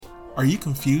Are you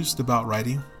confused about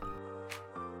writing?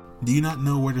 Do you not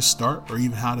know where to start or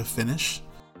even how to finish?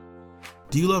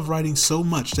 Do you love writing so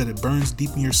much that it burns deep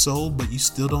in your soul, but you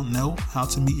still don't know how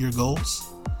to meet your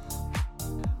goals?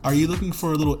 Are you looking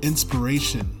for a little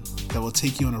inspiration that will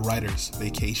take you on a writer's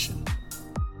vacation?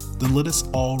 Then let us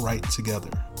all write together.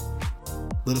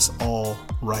 Let us all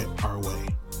write our way.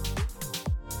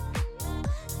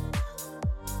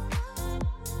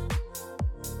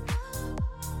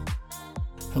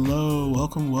 Hello,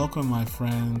 welcome my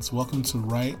friends. Welcome to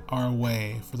Write Our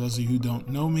Way. For those of you who don't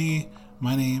know me,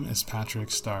 my name is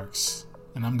Patrick Starks,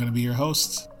 and I'm going to be your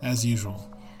host as usual.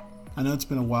 I know it's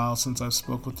been a while since I've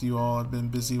spoke with you all. I've been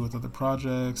busy with other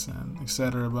projects and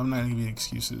etc., but I'm not going to give you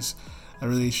excuses. I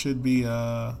really should be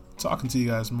talking to you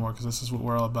guys more because this is what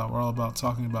we're all about. We're all about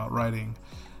talking about writing.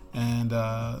 And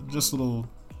just a little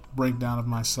breakdown of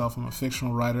myself. I'm a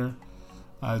fictional writer.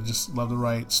 I just love to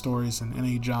write stories in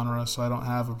any genre, so I don't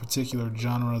have a particular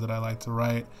genre that I like to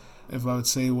write. If I would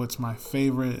say what's my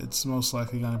favorite, it's most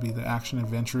likely going to be the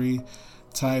action-adventure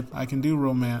type. I can do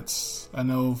romance. I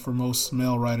know for most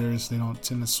male writers, they don't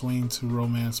tend to swing to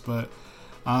romance, but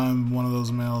I'm one of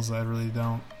those males that I really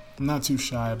don't. I'm not too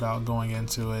shy about going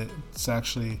into it. It's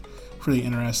actually pretty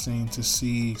interesting to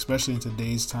see, especially in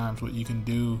today's times, what you can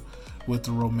do with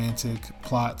the romantic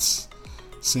plots,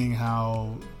 seeing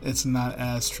how it's not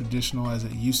as traditional as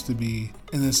it used to be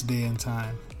in this day and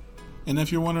time. And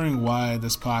if you're wondering why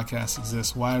this podcast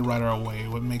exists, why Write Our Way,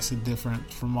 what makes it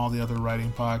different from all the other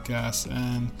writing podcasts,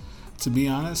 and to be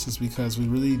honest, it's because we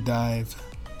really dive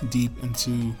deep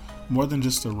into more than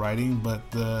just the writing,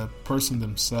 but the person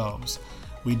themselves.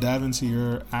 We dive into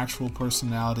your actual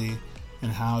personality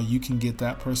and how you can get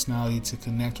that personality to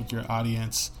connect with your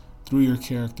audience through your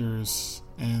characters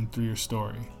and through your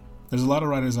story. There's a lot of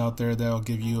writers out there that will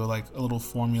give you a little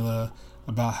formula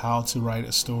about how to write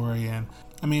a story, and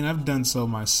I mean, I've done so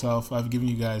myself. I've given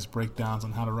you guys breakdowns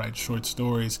on how to write short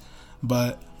stories,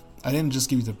 but I didn't just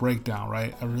give you the breakdown,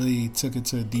 right? I really took it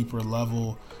to a deeper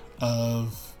level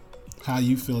of how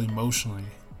you feel emotionally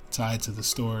tied to the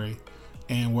story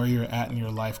and where you're at in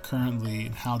your life currently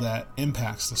and how that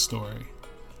impacts the story.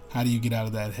 How do you get out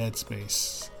of that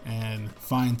headspace and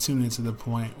fine tune it to the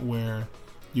point where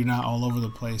you're not all over the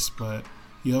place, but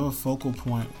you have a focal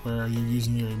point where you're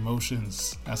using your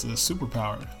emotions as a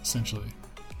superpower, essentially.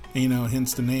 And,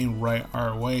 hence the name Write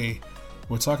Our Way.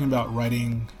 We're talking about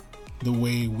writing the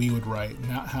way we would write,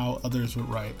 not how others would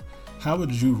write. How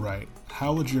would you write?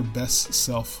 How would your best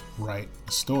self write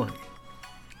a story?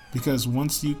 Because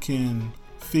once you can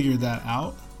figure that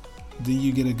out, then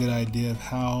you get a good idea of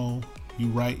how you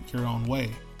write your own way.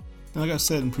 And like I've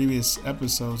said in previous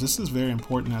episodes, this is very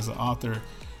important as an author.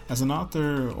 As an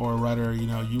author or a writer,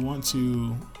 you want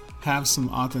to have some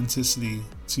authenticity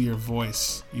to your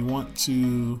voice. You want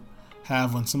to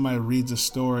have, when somebody reads a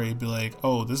story, be like,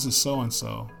 oh, this is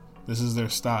so-and-so. This is their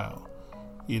style.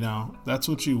 That's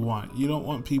what you want. You don't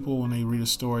want people, when they read a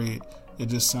story, it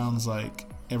just sounds like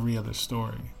every other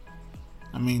story.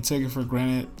 I mean, take it for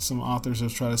granted. Some authors will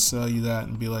try to sell you that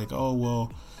and be like, oh,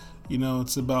 well,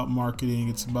 it's about marketing.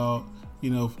 It's about,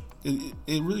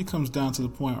 it really comes down to the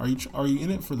point. Are you in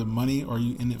it for the money or are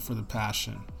you in it for the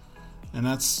passion? And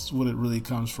that's what it really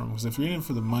comes from. Because if you're in it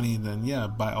for the money, then yeah,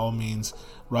 by all means,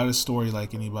 write a story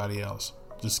like anybody else.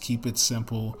 Just keep it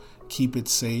simple, keep it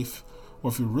safe.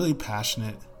 Or if you're really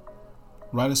passionate,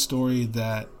 write a story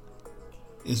that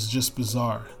is just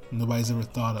bizarre, nobody's ever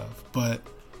thought of, but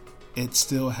it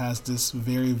still has this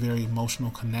very, very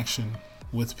emotional connection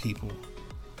with people.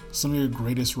 Some of your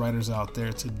greatest writers out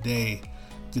there today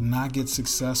did not get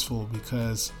successful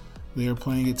because they are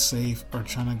playing it safe or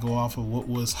trying to go off of what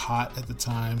was hot at the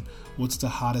time, what's the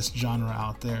hottest genre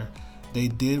out there. They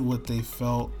did what they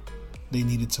felt they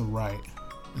needed to write.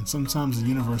 And sometimes the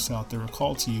universe out there will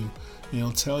call to you and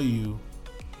it'll tell you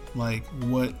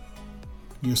what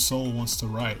your soul wants to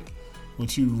write,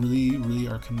 what you really, really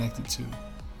are connected to.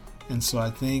 And so I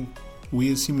think we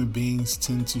as human beings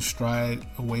tend to stride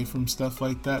away from stuff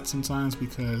like that sometimes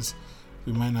because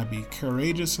we might not be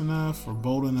courageous enough or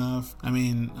bold enough. I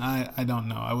mean, I don't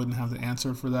know. I wouldn't have the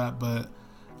answer for that. But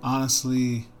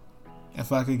honestly,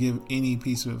 if I could give any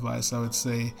piece of advice, I would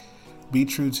say be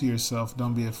true to yourself.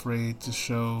 Don't be afraid to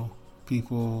show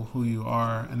people who you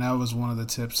are. And that was one of the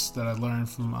tips that I learned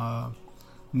from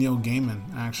Neil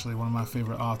Gaiman, actually. One of my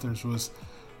favorite authors was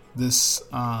this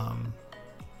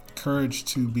courage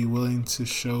to be willing to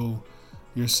show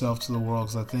yourself to the world,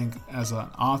 because I think as an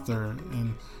author,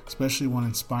 and especially when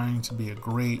inspiring to be a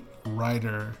great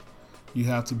writer, you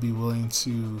have to be willing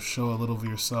to show a little of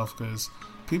yourself, because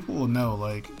people will know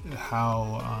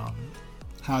how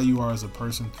you are as a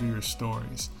person through your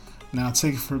stories. Now,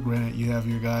 take it for granted, you have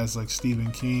your guys like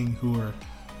Stephen King who are,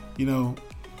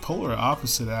 polar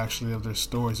opposite actually of their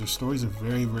stories. Their stories are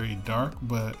very, very dark,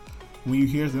 but when you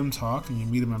hear them talk and you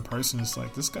meet them in person, it's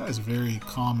like, this guy is very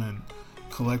calm and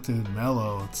collected and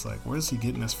mellow. It's like, where's he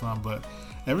getting this from? But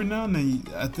every now and then,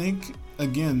 I think,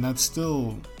 again, that's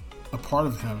still a part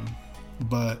of him,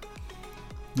 but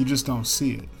you just don't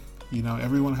see it.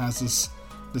 Everyone has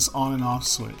this on and off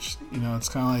switch. It's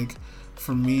kind of like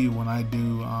for me when I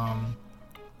do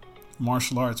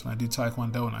martial arts, when I do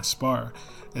Taekwondo and I spar,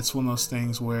 it's one of those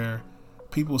things where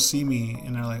people see me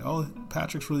and they're like, oh,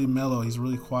 Patrick's really mellow. He's a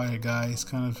really quiet guy. He's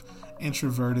kind of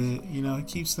introverted. He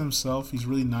keeps to himself. He's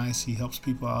really nice. He helps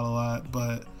people out a lot.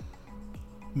 But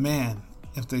man,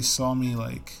 if they saw me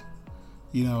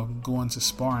go into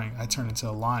sparring, I turn into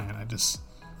a lion. I just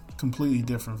completely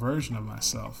different version of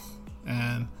myself.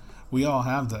 And we all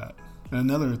have that. And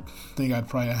another thing I'd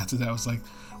probably add to that was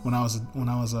when I was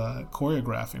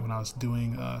choreographing, when I was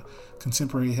doing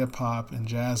contemporary hip hop and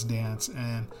jazz dance,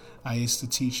 and I used to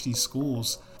teach these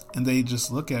schools, and they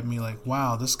just look at me like,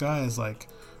 wow, this guy is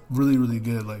really, really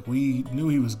good. We knew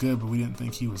he was good, but we didn't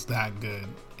think he was that good.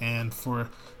 And for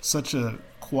such a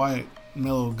quiet,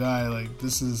 mellow guy,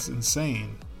 this is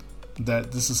insane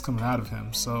that this is coming out of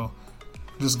him. So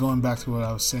just going back to what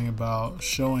I was saying about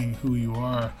showing who you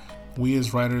are, we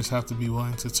as writers have to be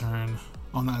willing to turn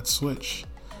on that switch.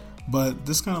 But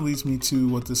this kind of leads me to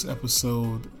what this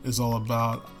episode is all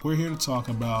about. We're here to talk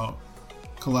about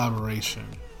collaboration.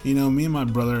 Me and my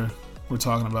brother were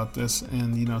talking about this,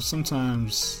 and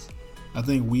sometimes I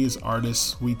think we as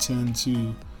artists, we tend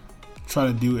to try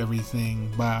to do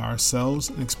everything by ourselves,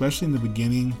 and especially in the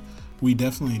beginning, we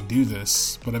definitely do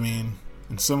this. But in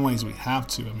some ways we have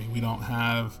to. We don't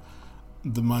have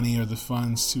the money or the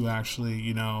funds to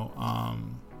actually,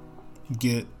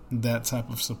 get that type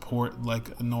of support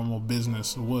like a normal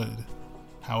business would.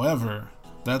 However,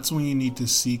 that's when you need to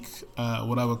seek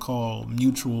what I would call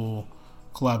mutual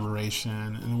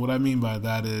collaboration. And what I mean by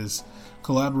that is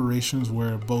collaborations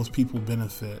where both people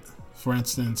benefit. For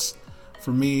instance,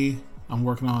 for me, I'm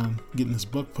working on getting this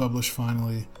book published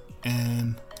finally,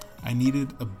 and I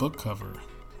needed a book cover.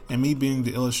 And me being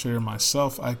the illustrator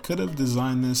myself, I could have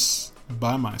designed this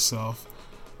by myself,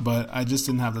 but I just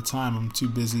didn't have the time. I'm too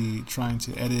busy trying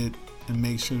to edit and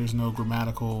make sure there's no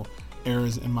grammatical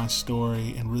errors in my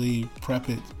story and really prep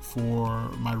it for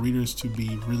my readers to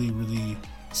be really, really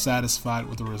satisfied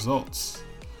with the results.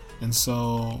 And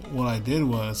so what I did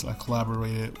was I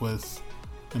collaborated with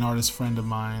an artist friend of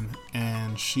mine,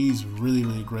 and she's really,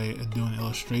 really great at doing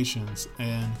illustrations.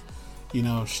 And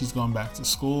she's going back to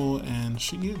school and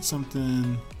she needed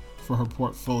something for her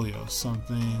portfolio,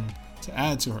 something to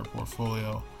add to her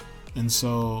portfolio. And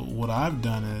so what I've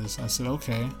done is I said,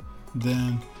 okay,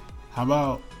 then how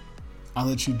about I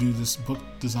let you do this book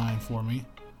design for me,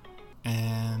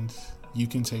 and you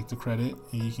can take the credit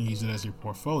and you can use it as your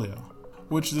portfolio,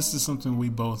 which this is something we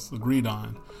both agreed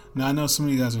on. Now, I know some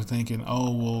of you guys are thinking,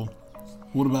 oh, well,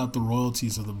 what about the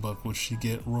royalties of the book? Would she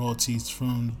get royalties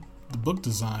from the book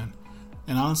design?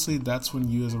 And honestly, that's when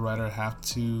you as a writer have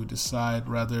to decide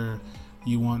whether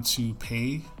you want to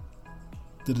pay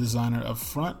the designer up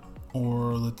front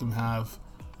or let them have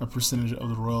a percentage of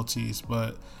the royalties.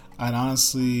 But I'd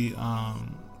honestly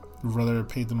rather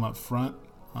pay them up front.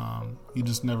 You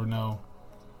just never know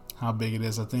how big it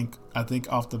is. I think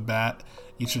off the bat,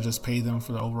 you should just pay them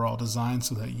for the overall design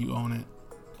so that you own it.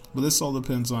 But this all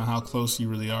depends on how close you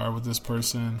really are with this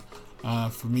person.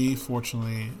 For me,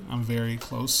 fortunately, I'm very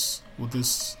close with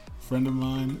this friend of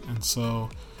mine, and so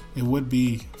it would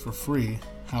be for free.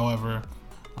 However,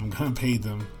 I'm gonna pay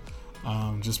them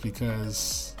just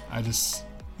because I just,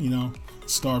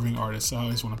 starving artists. I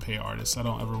always want to pay artists. I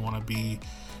don't ever want to be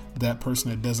that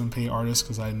person that doesn't pay artists,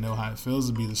 because I know how it feels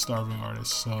to be the starving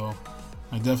artist. So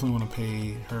I definitely want to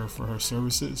pay her for her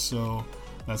services. So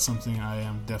that's something I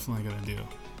am definitely going to do.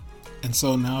 And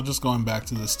so now, just going back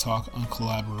to this talk on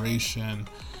collaboration,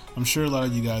 I'm sure a lot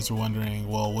of you guys are wondering,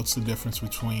 well, what's the difference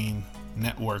between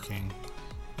networking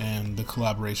and the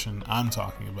collaboration I'm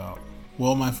talking about?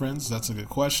 Well, my friends, that's a good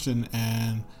question.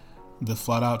 And the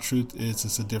flat out truth is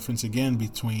it's a difference again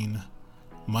between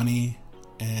money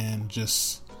and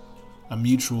just a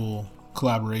mutual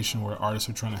collaboration where artists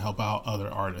are trying to help out other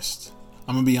artists.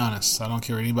 I'm going to be honest. I don't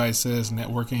care what anybody says.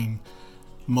 Networking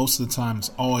most of the time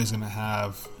is always going to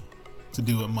have to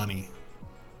do with money.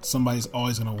 Somebody's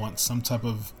always going to want some type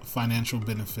of financial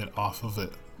benefit off of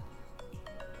it.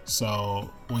 So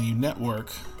when you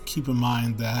network, keep in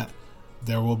mind that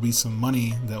there will be some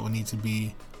money that will need to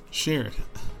be shared.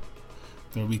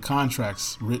 There will be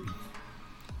contracts written.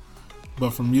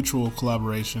 But for mutual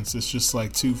collaborations, it's just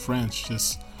like two friends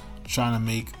just trying to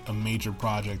make a major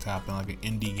project happen, like an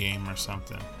indie game or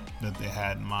something that they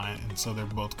had in mind. And so they're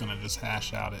both going to just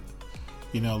hash out it.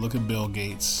 Look at Bill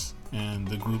Gates and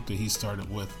the group that he started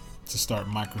with to start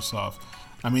Microsoft.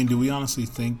 I mean, do we honestly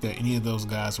think that any of those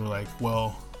guys were like,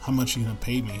 well, how much are you going to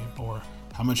pay me? Or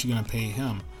how much are you going to pay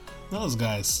him? Those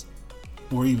guys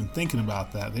were even thinking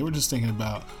about that. They were just thinking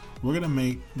about, we're going to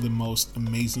make the most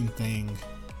amazing thing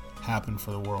happen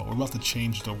for the world. We're about to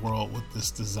change the world with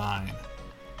this design,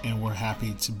 and we're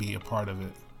happy to be a part of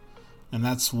it. And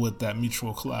that's what that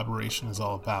mutual collaboration is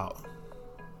all about.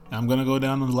 Now, I'm going to go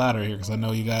down the ladder here because I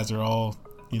know you guys are all,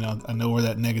 I know where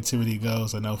that negativity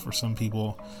goes. I know for some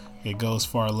people it goes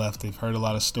far left. They've heard a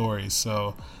lot of stories.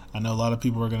 So I know a lot of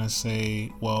people are going to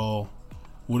say, well,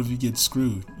 what if you get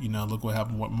screwed? Look what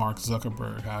happened with Mark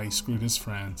Zuckerberg, how he screwed his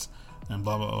friends and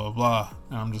blah, blah, blah, blah.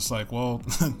 And I'm just like, well,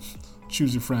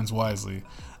 choose your friends wisely.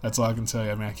 That's all I can tell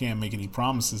you. I mean, I can't make any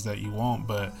promises that you won't,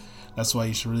 but that's why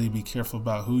you should really be careful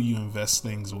about who you invest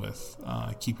things with.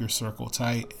 Keep your circle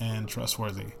tight and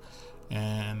trustworthy,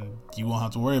 and you won't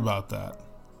have to worry about that.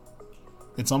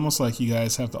 It's almost like you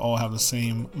guys have to all have the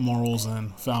same morals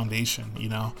and foundation,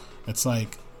 It's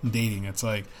like dating. It's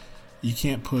like you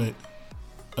can't put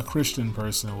a Christian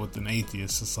person with an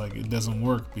atheist. It's like it doesn't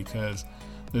work because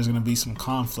there's going to be some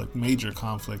conflict, major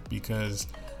conflict, because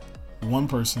one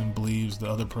person believes the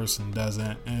other person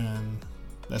doesn't, and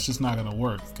that's just not going to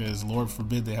work because Lord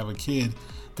forbid they have a kid.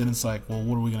 Then it's like, well,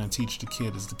 what are we going to teach the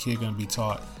kid? Is the kid going to be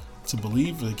taught to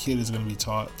believe, or the kid is going to be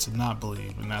taught to not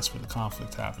believe? And that's where the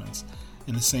conflict happens.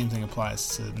 And the same thing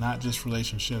applies to not just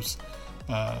relationships,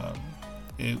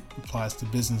 it applies to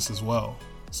business as well.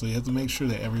 So you have to make sure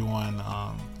that everyone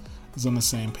is on the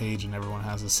same page and everyone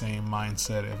has the same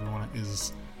mindset. Everyone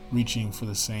is reaching for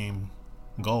the same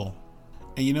goal.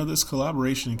 And this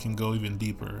collaboration can go even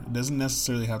deeper. It doesn't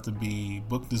necessarily have to be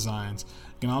book designs.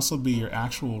 It can also be your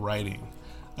actual writing.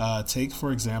 Take,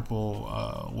 for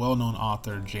example, well-known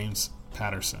author James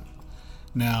Patterson.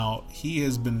 Now, he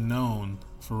has been known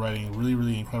for writing really,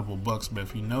 really incredible books, but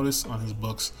if you notice on his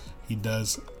books, he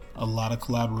does a lot of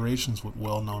collaborations with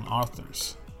well-known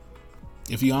authors.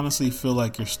 If you honestly feel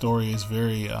like your story is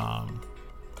very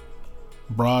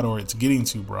broad, or it's getting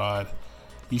too broad,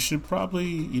 you should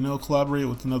probably, collaborate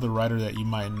with another writer that you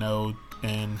might know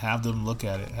and have them look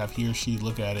at it, have he or she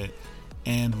look at it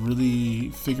and really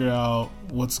figure out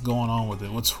what's going on with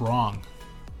it, what's wrong.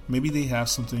 Maybe they have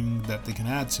something that they can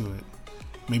add to it.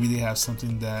 Maybe they have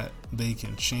something that they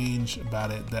can change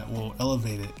about it that will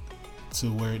elevate it to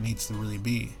where it needs to really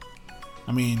be.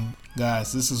 I mean,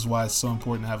 guys, this is why it's so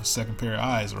important to have a second pair of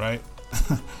eyes, right?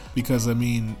 Because,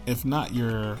 if not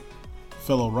your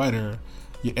fellow writer,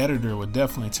 your editor would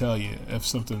definitely tell you if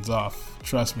something's off.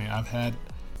 Trust me, I've had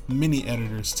many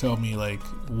editors tell me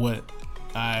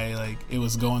it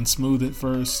was going smooth at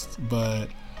first, but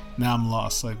now I'm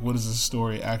lost. What is this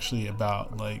story actually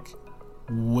about?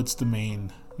 What's the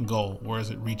main goal? Where is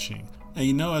it reaching?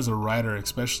 And as a writer,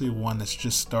 especially one that's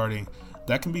just starting,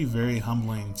 that can be very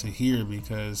humbling to hear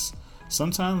because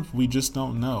sometimes we just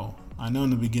don't know. I know in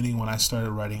the beginning when I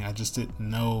started writing, I just didn't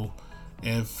know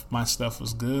if my stuff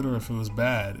was good or if it was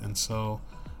bad. And so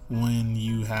when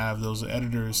you have those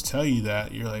editors tell you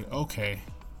that, you're like, okay,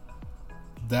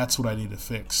 that's what I need to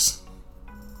fix.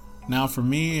 Now for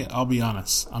me, I'll be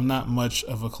honest, I'm not much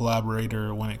of a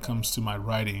collaborator when it comes to my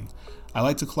writing. I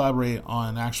like to collaborate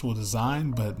on actual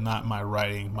design, but not my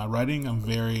writing. My writing, I'm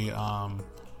very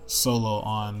solo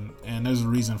on, and there's a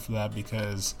reason for that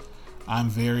because I'm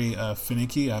very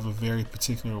finicky. I have a very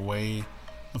particular way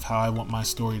of how I want my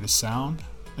story to sound.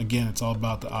 Again, it's all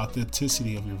about the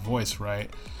authenticity of your voice,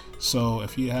 right? So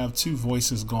if you have two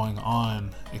voices going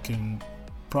on, it can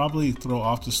probably throw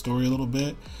off the story a little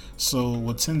bit. So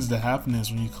what tends to happen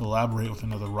is when you collaborate with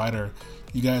another writer,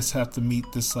 you guys have to meet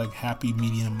this happy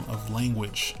medium of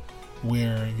language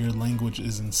where your language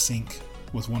is in sync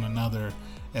with one another.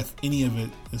 If any of it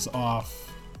is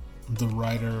off, the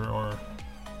reader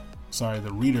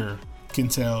can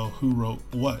tell who wrote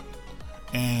what.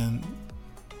 And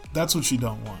that's what you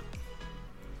don't want.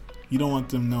 You don't want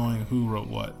them knowing who wrote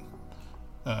what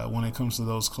when it comes to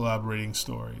those collaborating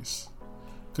stories.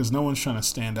 Because no one's trying to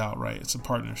stand out, right? It's a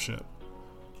partnership.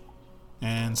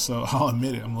 And so I'll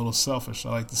admit it, I'm a little selfish. I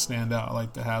like to stand out. I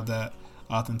like to have that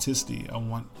authenticity. I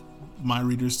want my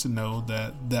readers to know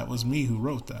that that was me who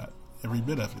wrote that, every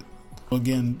bit of it.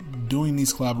 Again, doing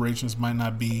these collaborations might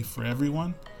not be for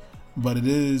everyone, but it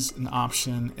is an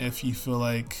option if you feel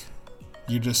like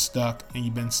you're just stuck and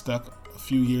you've been stuck a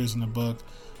few years in the book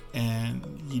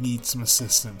and you need some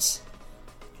assistance.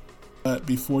 But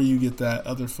before you get that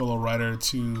other fellow writer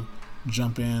to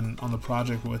jump in on the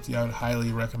project with you, I would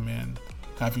highly recommend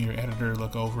having your editor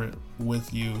look over it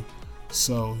with you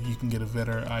so you can get a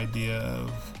better idea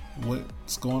of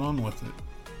what's going on with it.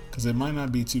 Because it might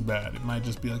not be too bad. It might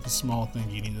just be like a small thing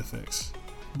you need to fix.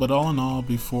 But all in all,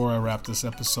 before I wrap this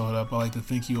episode up, I'd like to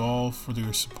thank you all for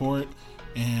your support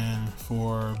and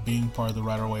for being part of the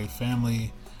Write Our Way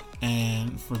family.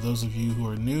 And for those of you who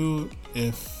are new,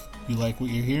 if you like what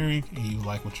you're hearing and you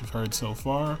like what you've heard so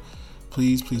far,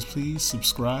 please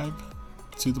subscribe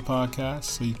to the podcast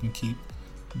so you can keep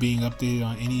being updated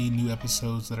on any new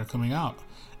episodes that are coming out.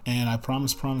 And I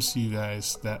promise you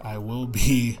guys that I will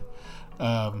be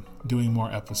doing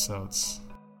more episodes.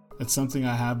 It's something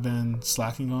I have been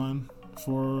slacking on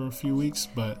for a few weeks,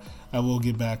 but I will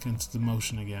get back into the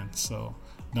motion again. So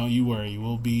don't you worry, you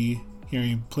will be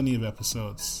hearing plenty of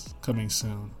episodes coming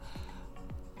soon.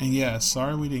 And yeah,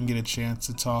 sorry we didn't get a chance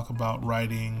to talk about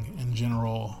writing in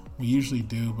general. We usually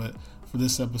do, but for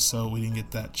this episode we didn't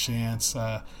get that chance.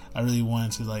 I really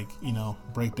wanted to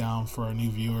break down for our new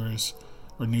viewers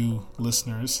or new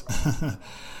listeners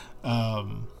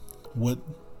what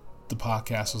the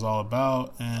podcast was all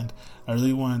about, and I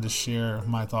really wanted to share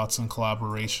my thoughts on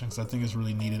collaboration because I think it's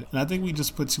really needed. And I think we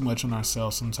just put too much on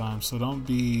ourselves sometimes, so don't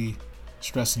be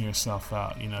stressing yourself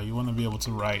out. You want to be able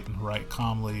to write and write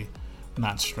calmly,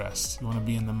 not stressed. You want to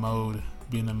be in the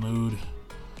mood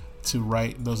to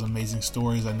write those amazing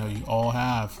stories I know you all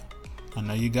have. I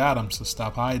know you got them, so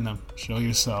stop hiding them. Show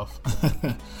yourself.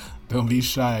 Don't be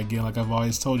shy. Again, like I've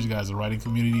always told you guys, the writing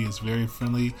community is very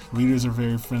friendly. Readers are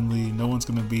very friendly. No one's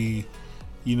going to be,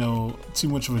 too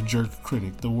much of a jerk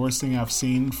critic. The worst thing I've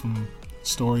seen from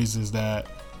stories is that,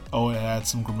 it had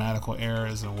some grammatical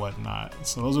errors and whatnot.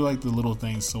 So those are like the little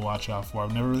things to watch out for.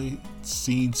 I've never really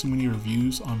seen too many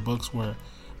reviews on books where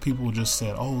people just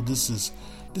said,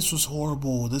 this was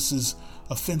horrible. This is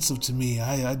offensive to me.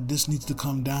 This needs to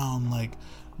come down. Like,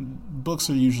 books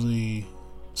are usually...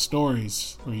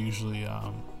 stories are usually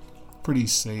pretty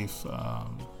safe,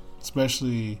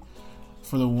 especially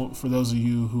for those of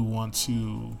you who want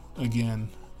to again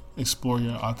explore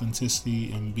your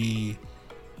authenticity and be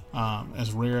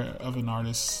as rare of an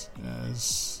artist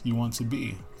as you want to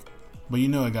be. But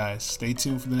guys, stay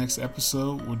tuned for the next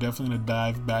episode. We're definitely going to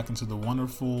dive back into the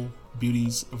wonderful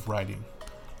beauties of writing.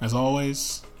 As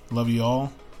always, love you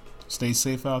all. Stay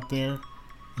safe out there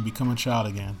and become a child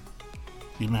again.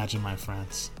 Imagine, my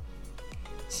friends.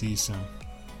 See you soon.